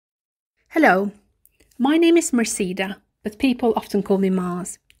Hello, my name is Mercida, but people often call me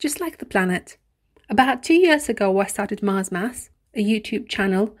Mars, just like the planet. About 2 years ago, I started MarsMaths, a YouTube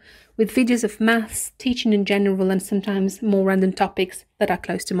channel with videos of maths, teaching in general, and sometimes more random topics that are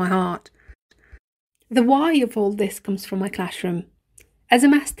close to my heart. The why of all this comes from my classroom. As a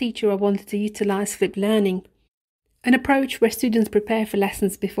maths teacher, I wanted to utilize flipped learning, an approach where students prepare for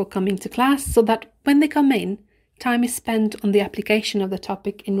lessons before coming to class so that when they come in, time is spent on the application of the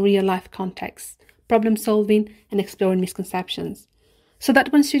topic in real-life contexts, problem solving and exploring misconceptions, so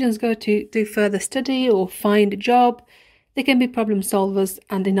that when students go to do further study or find a job, they can be problem solvers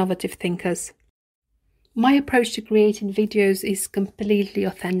and innovative thinkers. My approach to creating videos is completely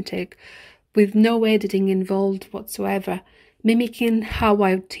authentic, with no editing involved whatsoever, mimicking how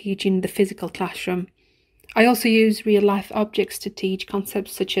I teach in the physical classroom. I also use real-life objects to teach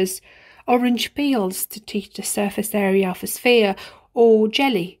concepts such as orange peels to teach the surface area of a sphere, or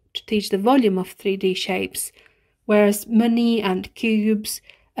jelly to teach the volume of 3D shapes, whereas money and cubes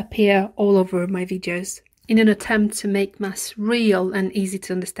appear all over my videos, in an attempt to make maths real and easy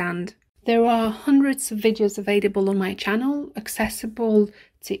to understand. There are hundreds of videos available on my channel, accessible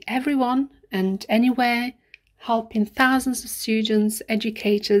to everyone and anywhere, helping thousands of students,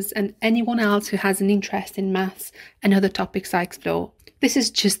 educators, and anyone else who has an interest in maths and other topics I explore. This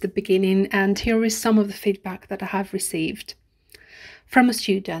is just the beginning, and here is some of the feedback that I have received. From a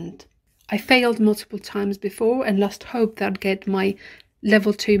student: I failed multiple times before and lost hope that I'd get my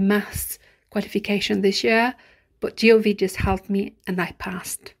level 2 maths qualification this year, but your videos helped me and I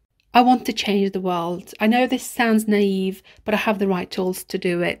passed. I want to change the world. I know this sounds naive, but I have the right tools to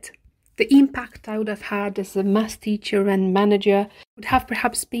do it. The impact I would have had as a maths teacher and manager would have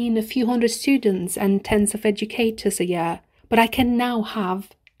perhaps been a few hundred students and tens of educators a year, but I can now have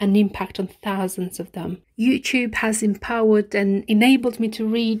an impact on thousands of them. YouTube has empowered and enabled me to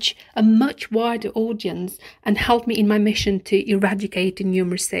reach a much wider audience and helped me in my mission to eradicate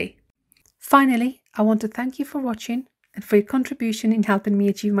innumeracy. Finally, I want to thank you for watching and for your contribution in helping me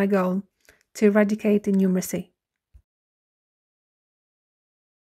achieve my goal to eradicate innumeracy.